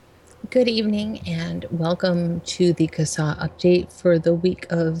Good evening and welcome to the CASA update for the week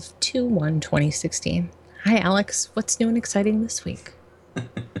of 2/1/2016. Hi, Alex. What's new and exciting this week?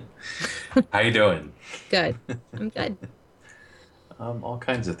 How you doing? Good. I'm good. All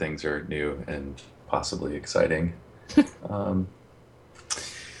kinds of things are new and possibly exciting. Um,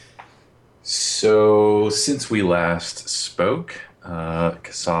 so since we last spoke,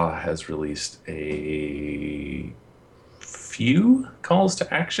 CASA has released a few calls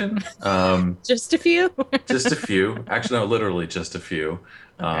to action. Just a few? Just a few. Actually, no, literally just a few.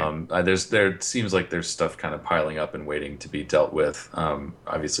 Okay. There seems like there's stuff kind of piling up and waiting to be dealt with.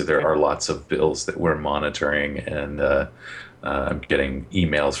 Obviously, there are lots of bills that we're monitoring, and I'm getting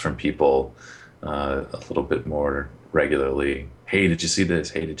emails from people a little bit more regularly. Hey, did you see this?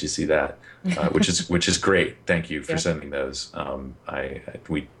 Hey, did you see that? Which is great. Thank you for Yeah. sending those.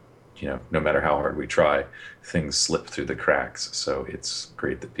 We, no matter how hard we try, things slip through the cracks. So it's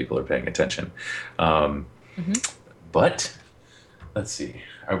great that people are paying attention. Um, hmm but let's see.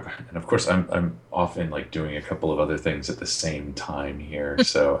 And of course, I'm often like doing a couple of other things at the same time here,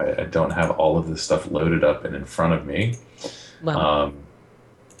 so I don't have all of this stuff loaded up and in front of me. Well, Um,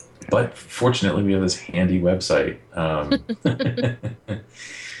 but fortunately, we have this handy website.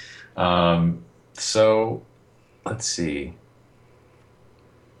 So let's see.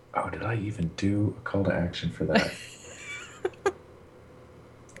 Oh, did I even do a call to action for that?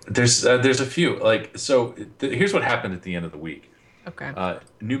 There's a few here's what happened at the end of the week. okay.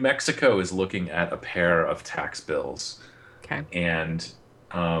 New Mexico is looking at a pair of tax bills, Okay. and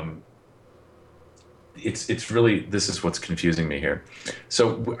um, it's really this is what's confusing me here.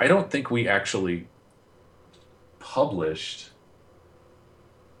 So I don't think we actually published.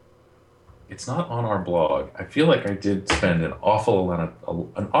 It's not on our blog. I feel like I did spend an awful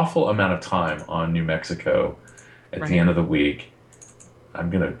amount of time on New Mexico at the Right. end of the week. I'm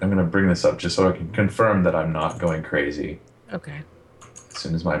gonna bring this up just so I can confirm that I'm not going crazy Okay. as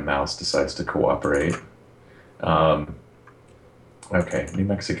soon as my mouse decides to cooperate. Um, okay, New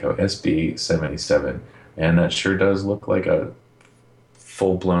Mexico SB 77, and that sure does look like a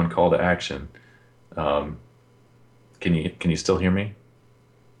full-blown call to action. Um, can you still hear me?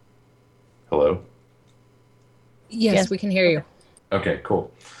 Hello? Yes, Yes. we can hear you. Okay,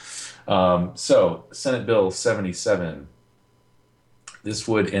 cool. So Senate Bill 77, this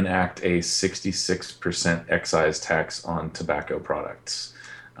would enact a 66% excise tax on tobacco products.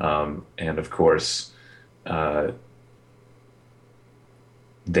 And of course, uh,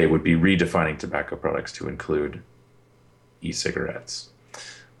 they would be redefining tobacco products to include e-cigarettes.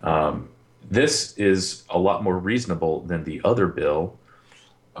 Um, this is a lot more reasonable than the other bill.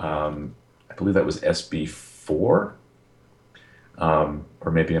 I believe that was SB 4.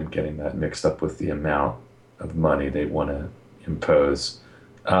 Or maybe I'm getting that mixed up with the amount of money they want to impose.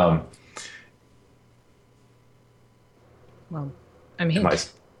 Um, Well, I mean, am I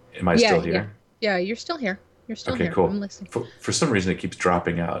am I yeah, still yeah. here? Yeah, you're still here. You're still Okay, here. I'm cool. listening. For some reason, it keeps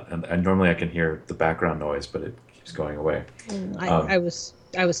dropping out, and normally I can hear the background noise, but it keeps going away. I Um, was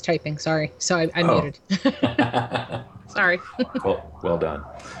typing. Sorry. So I oh, muted. Sorry. well done.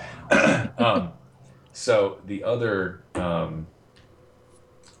 um, so the other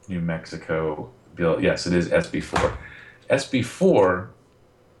New Mexico bill, yes, it is SB 4. SB 4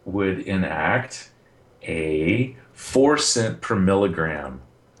 would enact a 4 cent per milligram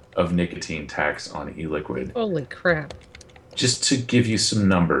of nicotine tax on e-liquid. Holy crap. Just to give you some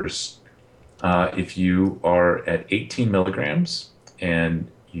numbers, if you are at 18 milligrams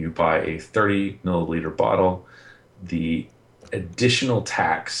and you buy a 30 milliliter bottle, the additional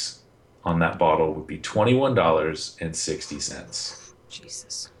tax on that bottle would be $21.60.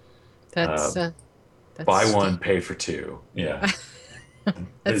 Jesus. Uh, That's buy steep. one, pay for two. Yeah.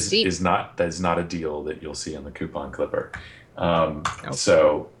 That's steep. That is not a deal that you'll see on the coupon clipper. Um, No.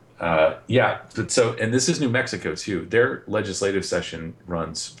 so yeah, and this is New Mexico too. Their legislative session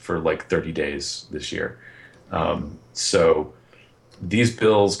runs for like 30 days this year. So these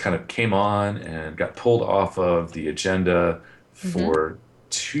bills kind of came on and got pulled off of the agenda hmm for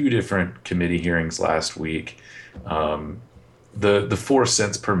two different committee hearings last week. Um, the 4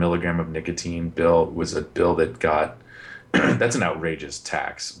 cents per milligram of nicotine bill was a bill that got that's an outrageous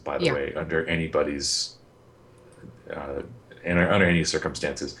tax, by the Yeah. way, under anybody's uh, under any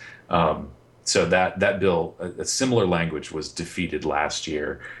circumstances. So that bill, a similar language was defeated last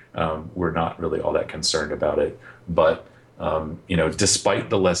year. We're not really all that concerned about it, but despite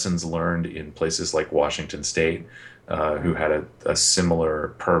the lessons learned in places like Washington State, who had a similar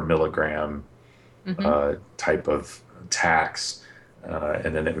per milligram hmm type of tax.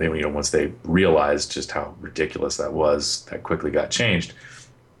 And then, once they realized just how ridiculous that was, that quickly got changed.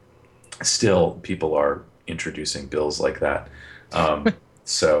 still people are introducing bills like that. Um,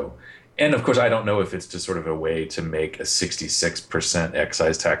 so, and of course, I don't know if it's just sort of a way to make a 66%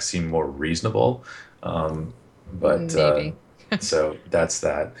 excise tax seem more reasonable. Um, but Maybe. so that's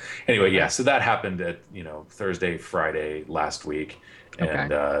that. Anyway, yeah. Right. So that happened at Thursday, Friday last week,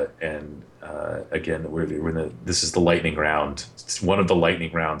 Okay. and again, we're in the this is the lightning round. It's one of the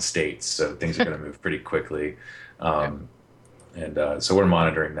lightning round states, so things are going to move pretty quickly. Yep. Um, and so we're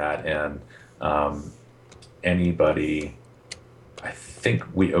monitoring that. And um, anybody, I think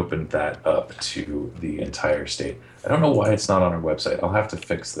we opened that up to the entire state. I don't know why it's not on our website. I'll have to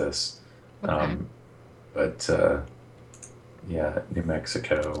fix this. Okay. Um, but yeah, New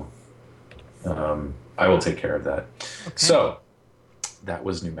Mexico. I will take care of that. Okay. So that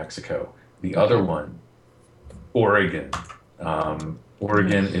was New Mexico. The other Okay. one, Oregon.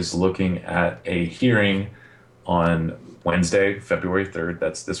 Oregon is looking at a hearing on Wednesday, February 3rd.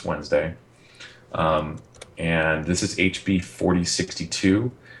 That's this Wednesday. Um, and this is HB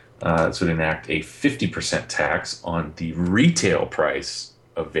 4062. This would enact a 50% tax on the retail price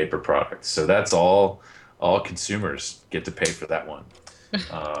of vapor products. So that's all consumers get to pay for that one.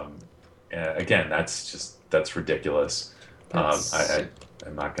 Um, Again, that's ridiculous. That's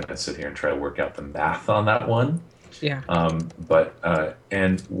I'm not going to sit here and try to work out the math on that one. yeah. But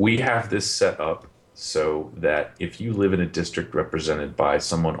and we have this set up so that if you live in a district represented by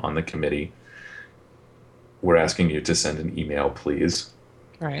someone on the committee, we're asking you to send an email, please.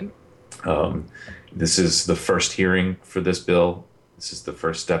 Right. Um, this is the first hearing for this bill. This is the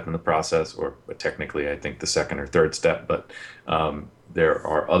first step in the process, or technically, I think the second or third step, but there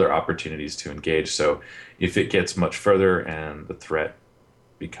are other opportunities to engage. So if it gets much further and the threat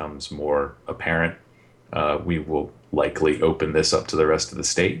becomes more apparent, we will likely open this up to the rest of the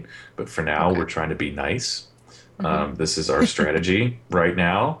state. But for now, Okay. we're trying to be nice. Hmm. This is our strategy right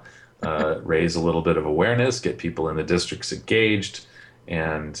now. Raise a little bit of awareness, get people in the districts engaged,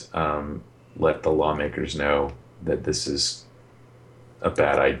 and let the lawmakers know that this is a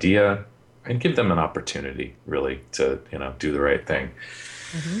bad idea, and give them an opportunity, really, to do the right thing.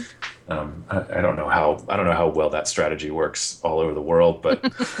 Hmm. I don't know how well that strategy works all over the world, but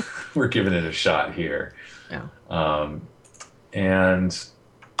we're giving it a shot here. Yeah. Um, and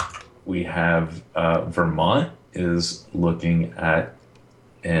we have Vermont is looking at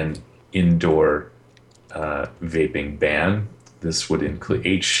an indoor vaping ban. This would include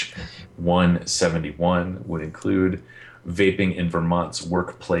H171 would include vaping in Vermont's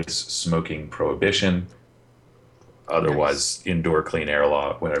workplace smoking prohibition, Nice. otherwise indoor clean air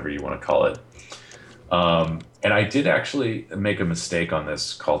law, whatever you want to call it. And I did actually make a mistake on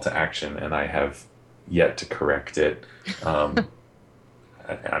this call to action, and I have yet to correct it. Um,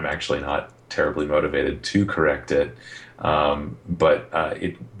 I'm actually not terribly motivated to correct it, but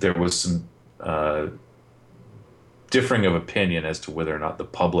there was some differing of opinion as to whether or not the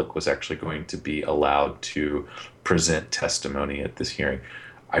public was actually going to be allowed to present testimony at this hearing.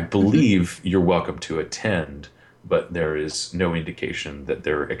 I Hmm. believe you're welcome to attend, but there is no indication that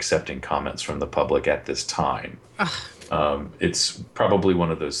they're accepting comments from the public at this time. It's probably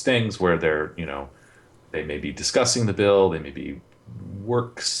one of those things where they may be discussing the bill, they may be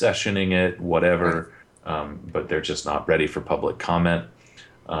work sessioning it, Right. whatever, but they're just not ready for public comment.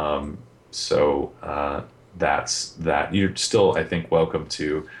 So that's that. You're still, I think, welcome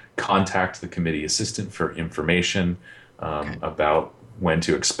to contact the committee assistant for information Okay. about when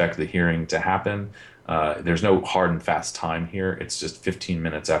to expect the hearing to happen. There's no hard and fast time here. It's just 15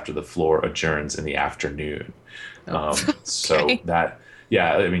 minutes after the floor adjourns in the afternoon. Oh, So okay. that,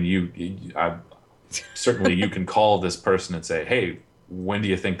 yeah, I mean, certainly you can call this person and say, hey, when do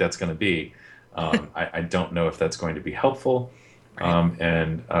you think that's going to be? I don't know if that's going to be helpful. Right.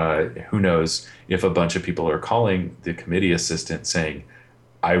 And who knows if a bunch of people are calling the committee assistant saying,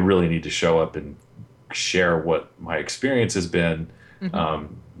 I really need to show up and share what my experience has been. Hmm.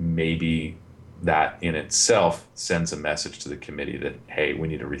 Maybe that in itself sends a message to the committee that, hey, we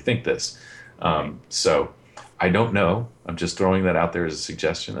need to rethink this. Right. So I don't know. I'm just throwing that out there as a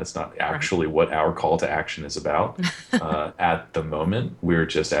suggestion. That's not Right. actually what our call to action is about. At the moment, we're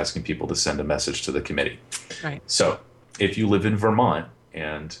just asking people to send a message to the committee. Right. So if you live in Vermont,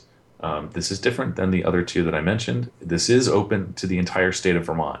 and this is different than the other two that I mentioned, this is open to the entire state of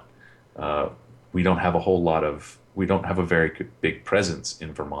Vermont. Uh, we don't have a very big presence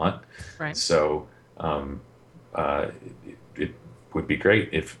in Vermont. Right. So uh, it would be great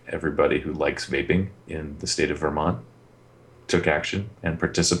if everybody who likes vaping in the state of Vermont took action and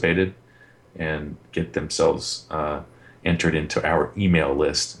participated and get themselves entered into our email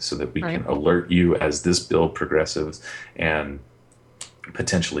list so that we Right. can alert you as this bill progresses and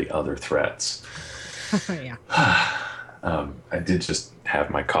potentially other threats. Yeah. I did just have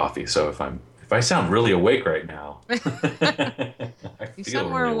my coffee, so if I sound really awake right now, I You feel sound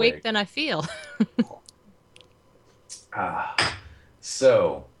more really awake awake. than I feel. Ah,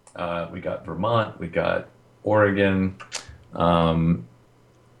 so we got Vermont, we got Oregon, um,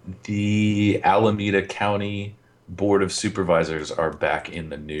 the Alameda County Board of Supervisors are back in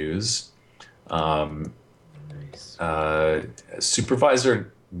the news. Um, Nice. uh,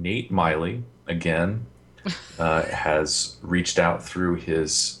 Supervisor Nate Miley, again, has reached out through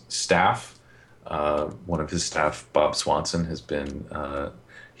his staff. One of his staff, Bob Swanson, has been.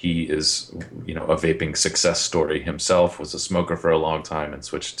 He is, a vaping success story himself. Was a smoker for a long time and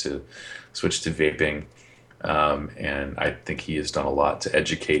switched to vaping. And I think he has done a lot to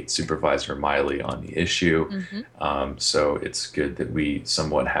educate Supervisor Miley on the issue. Hmm. So it's good that we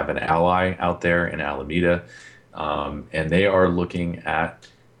somewhat have an ally out there in Alameda, and they are looking at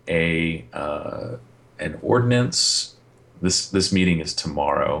a an ordinance. This meeting is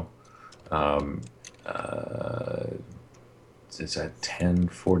tomorrow. Um, uh, it's at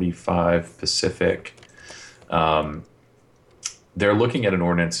 10:45 Pacific. Um, they're looking at an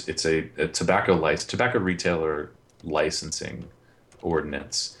ordinance. It's a tobacco retailer licensing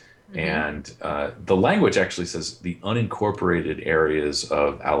ordinance, Hmm. and the language actually says the unincorporated areas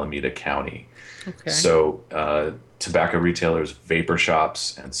of Alameda County. Okay. So tobacco retailers, vapor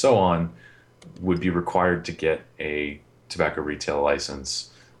shops, and so on would be required to get a tobacco retail license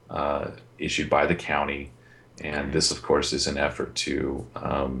issued by the county. And Okay. this, of course, is an effort to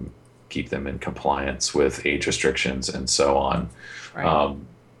keep them in compliance with age restrictions and so on. Right. Um,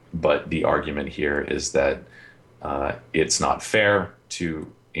 but the argument here is that it's not fair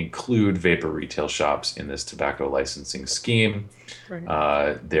to include vapor retail shops in this tobacco licensing scheme.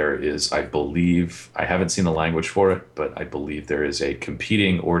 Right. There is, I believe, I haven't seen the language for it, but I believe there is a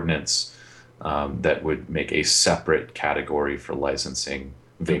competing ordinance that would make a separate category for licensing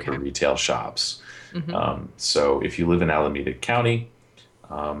vapor Okay. retail shops. Hmm. So if you live in Alameda County,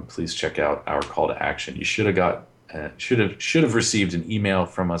 please check out our call to action. You should have received an email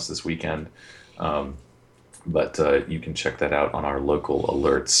from us this weekend, um, but you can check that out on our local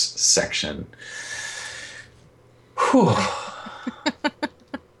alerts section. Whew.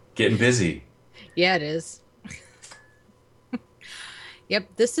 Getting busy. Yeah, it is. Yep.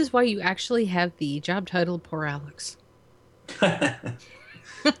 This is why you actually have the job title Poor Alex.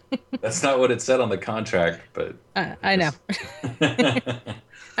 That's not what it said on the contract, but I I know. guess.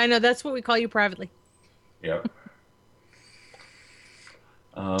 I know. That's what we call you privately. Yep.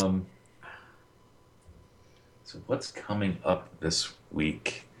 Um, so what's coming up this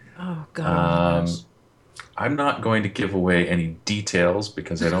week? Oh God only Um, knows. I'm not going to give away any details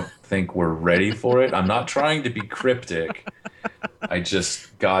because I don't think we're ready for it. I'm not trying to be cryptic. I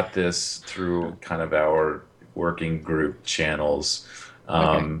just got this through kind of our working group channels.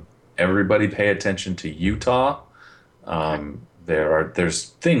 Okay. Everybody pay attention to Utah. Okay. There's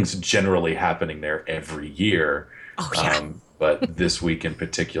things generally happening there every year, Oh yeah. but this week in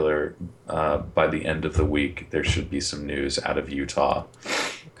particular, by the end of the week, there should be some news out of Utah.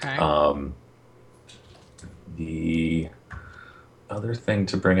 Okay. Um, the other thing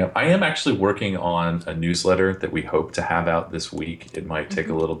to bring up, I am actually working on a newsletter that we hope to have out this week. It might take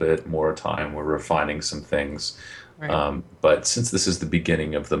a Hmm. little bit more time. We're refining some things. Right. But since this is the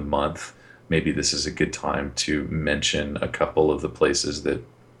beginning of the month, maybe this is a good time to mention a couple of the places that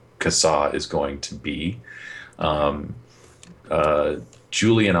CASA is going to be. Okay. Um, uh,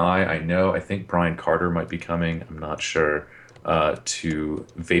 Julie and I think Brian Carter might be coming. I'm not sure. To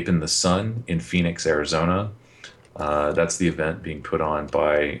Vape in the Sun in Phoenix, Arizona. That's the event being put on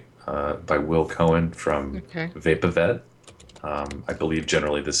by Will Cohen from Okay. VapaVet. I believe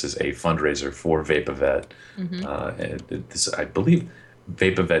generally this is a fundraiser for VapaVet. Hmm. I believe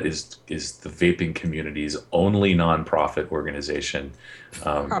VapaVet is the vaping community's only nonprofit organization,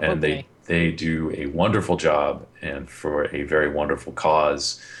 and they Probably. they do a wonderful job and for a very wonderful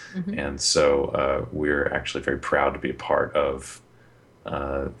cause. Hmm. And so we're actually very proud to be a part of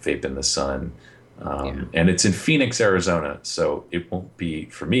Vape in the Sun. Yeah. And it's in Phoenix, Arizona. So it won't be,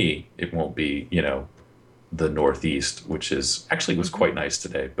 for me, it won't be, the Northeast, which is actually was Hmm. quite nice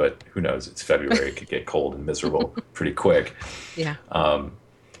today, but who knows? It's February. It could get cold and miserable pretty quick. Yeah.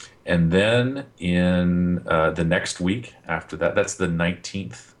 And then in the next week after that, that's the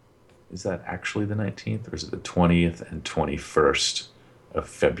 19th. Is that actually the 19th or is it the 20th and 21st of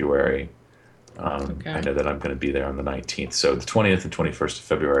February? I Okay. know that I'm going to be there on the 19th. So the 20th and 21st of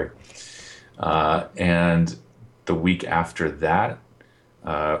February. And the week after that,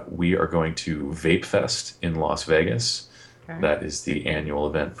 we are going to Vape Fest in Las Vegas. Okay. That is the annual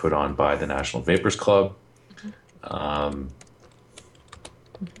event put on by the National Vapors Club. Um,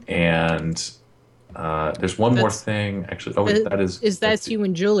 and there's one more That's thing, actually. Oh, wait, that's you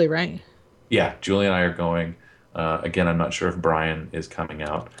and Julie, right? yeah, Julie and I are going. Again, I'm not sure if Brian is coming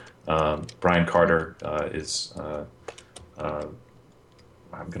out. Brian Carter is, uh,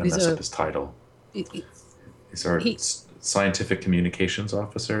 I'm going to He's mess up a his title. he, He's our he scientific communications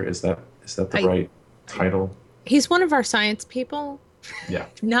officer. Is that the I right title? he's one of our science people. Yeah.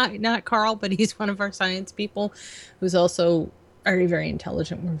 Not Carl, but he's one of our science people who's also very, very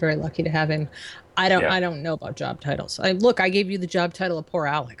intelligent. We're very lucky to have him. Yeah. I don't know about job titles. I gave you the job title of poor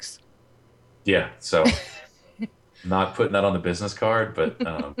Alex. Yeah. So not putting that on the business card, but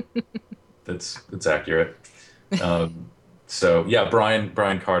that's accurate. Um, so yeah,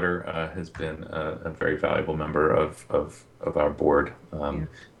 Brian Carter has been a very valuable member of our board, Yeah.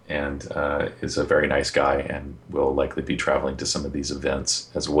 and is a very nice guy, and will likely be traveling to some of these events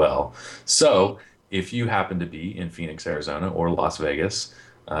as well. So if you happen to be in Phoenix, Arizona, or Las Vegas,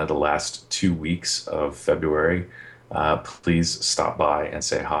 the last 2 weeks of February, please stop by and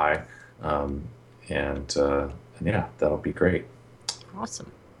say hi, um, and yeah, that'll be great.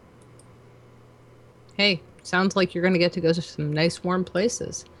 Awesome. Hey, sounds like you're going to get to go to some nice warm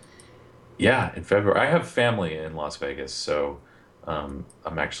places. Yeah, in February. I have family in Las Vegas, so I'm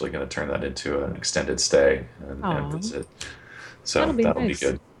actually going to turn that into an extended stay and Oh, visit. that'll So be that'll be nice.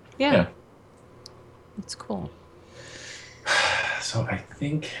 good. Yeah, Yeah. it's cool. So I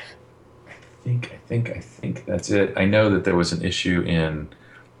think that's it. I know that there was an issue in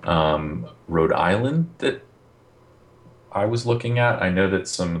Rhode Island that I was looking at. I know that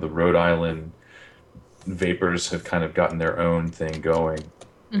some of the Rhode Island vapors have kind of gotten their own thing going.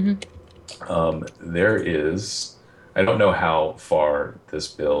 Hmm. There is, I don't know how far this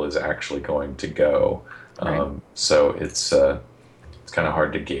bill is actually going to go. Right. So it's kind of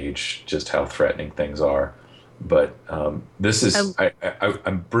hard to gauge just how threatening things are. But this I, is,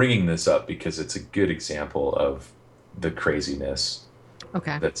 I'm bringing this up because it's a good example of the craziness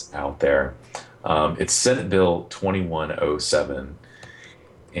okay. that's out there. It's Senate Bill 2107,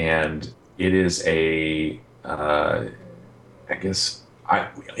 and it is I guess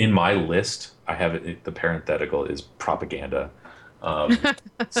in my list, I have it. The parenthetical is propaganda. Um,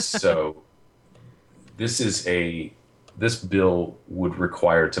 so this is this bill would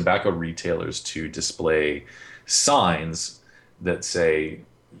require tobacco retailers to display signs that say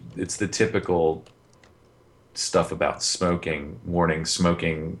it's the typical stuff about smoking, warning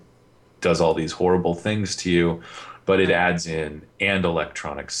smoking does all these horrible things to you, but it Right. adds in and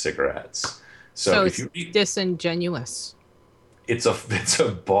electronic cigarettes. So So if it's you read disingenuous. it's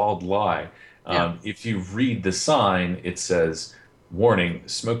a bald lie. Yeah. If you read the sign, it says, "Warning: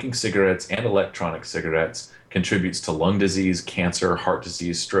 Smoking cigarettes and electronic cigarettes contributes to lung disease, cancer, heart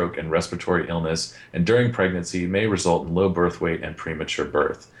disease, stroke, and respiratory illness, and during pregnancy may result in low birth weight and premature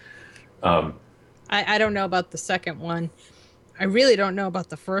birth." Um, I don't know about the second one. I really don't know about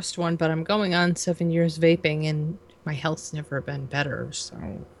the first one, but I'm going on 7 years vaping and my health's never been better. So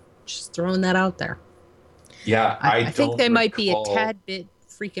just throwing that out there. yeah, I I think don't they might be a recall. tad bit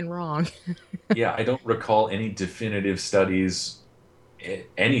freaking wrong. Yeah, I don't recall any definitive studies,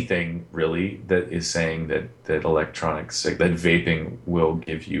 anything really, that is saying that that vaping will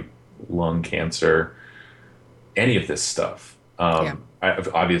give you lung cancer, any of this stuff. Yeah.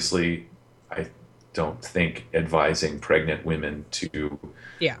 Obviously, I don't think advising pregnant women to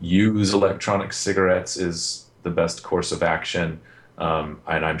Yeah. use electronic cigarettes is the best course of action. And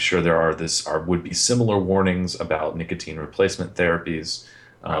I'm sure would be similar warnings about nicotine replacement therapies.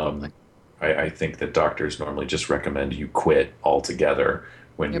 Probably. Um, I think that doctors normally just recommend you quit altogether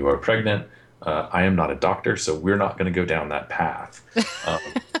when Yep. you are pregnant. I am not a doctor, so we're not going to go down that path. Um,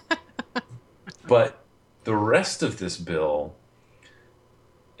 but the rest of this bill,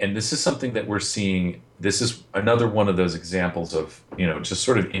 and this is something that we're seeing, this is another one of those examples of, just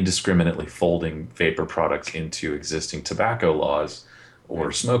sort of indiscriminately folding vapor products into existing tobacco laws or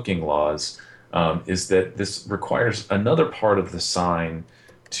Right. smoking laws, is that this requires another part of the sign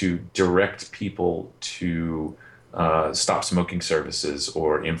to direct people to stop smoking services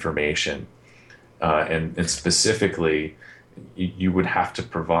or information. And specifically, you would have to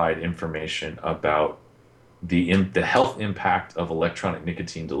provide information about the health impact of electronic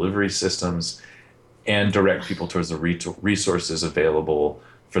nicotine delivery systems, and direct people towards the resources available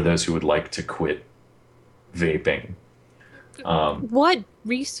for those who would like to quit vaping. Um, What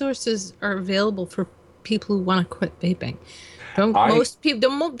resources are available for people who want to quit vaping? Don't I most people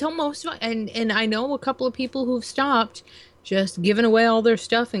don't most and I know a couple of people who've stopped just giving away all their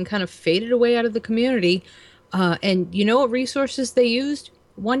stuff and kind of faded away out of the community. And you know what resources they used?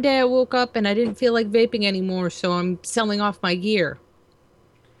 One day I woke up and I didn't feel like vaping anymore, so I'm selling off my gear.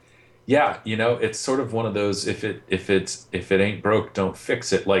 Yeah, it's sort of one of those if it ain't broke, don't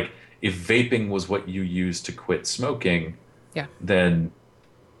fix it. Like if vaping was what you use to quit smoking, Yeah. then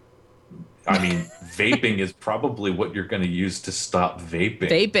I mean, vaping is probably what you're going to use to stop vaping.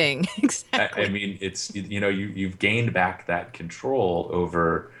 Vaping, I exactly. mean, you've gained back that control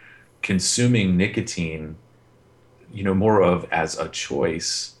over consuming nicotine, more of as a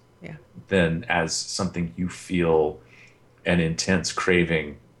choice Yeah. than as something you feel an intense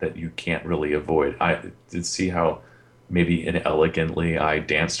craving that you can't really avoid. I did see how maybe inelegantly I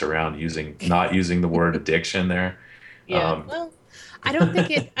danced around not using the word addiction there. Yeah. Um, Well, I don't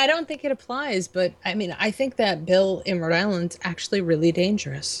think it applies, but I mean, I think that bill in Rhode Island's actually really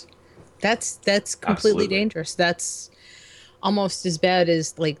dangerous. That's completely Absolutely. dangerous. That's almost as bad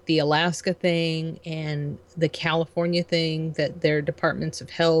as like the Alaska thing and the California thing that their departments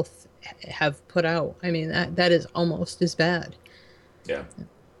of health have put out. I mean, that is almost as bad. Yeah.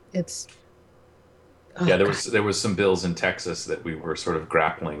 It's Yeah, oh God. there was some bills in Texas that we were sort of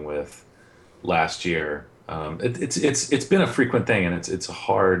grappling with last year. It's been a frequent thing, and it's a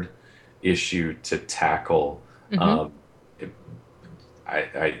hard issue to tackle. Hmm. Um, it,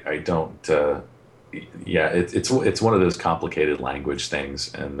 I don't. Yeah, it's one of those complicated language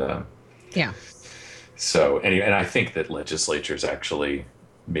things, and Yeah. so anyway, and I think that legislatures actually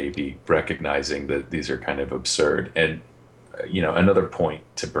maybe recognizing that these are kind of absurd. And another point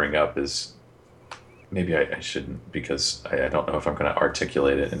to bring up is maybe I shouldn't because I don't know if I'm going to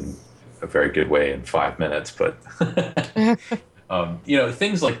articulate it in a very good way in 5 minutes, but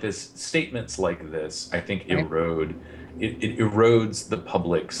things like this, statements like this, I think Right. it erodes the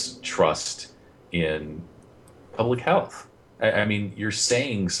public's trust in public health. I mean, you're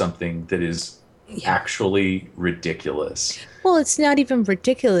saying something that is Yeah. actually ridiculous. Well, it's not even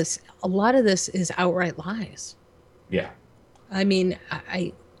ridiculous. A lot of this is outright lies. Yeah, I mean,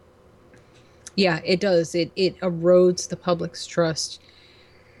 yeah, it does. It erodes the public's trust,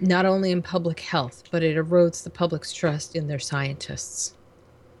 not only in public health, but it erodes the public's trust in their scientists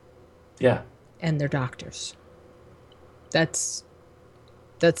yeah. and their doctors. That's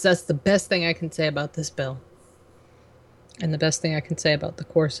that's the best thing I can say about this bill. And the best thing I can say about the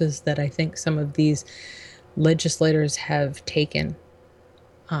courses that I think some of these legislators have taken.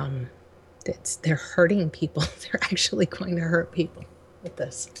 Um, they're hurting people. They're actually going to hurt people with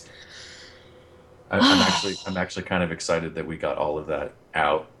this. I'm actually kind of excited that we got all of that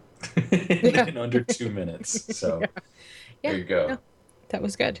out Yeah. in under 2 minutes. So there Yeah. you go. No, that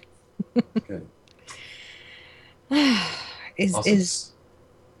was good. Good. Is Awesome.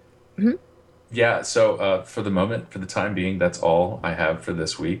 hmm? Yeah. So for the moment, for the time being, that's all I have for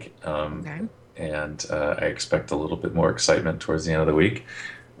this week. Okay. And I expect a little bit more excitement towards the end of the week.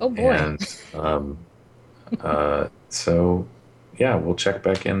 Oh boy. And so, yeah, we'll check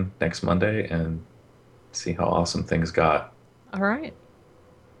back in next Monday and see how awesome things got. All right.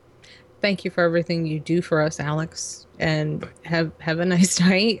 Thank you for everything you do for us, Alex, and have a nice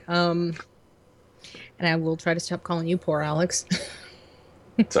night. And I will try to stop calling you poor Alex.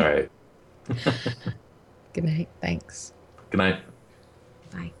 It's all right. Good night. Thanks. Good night.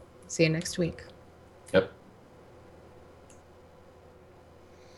 Bye. See you next week. Yep.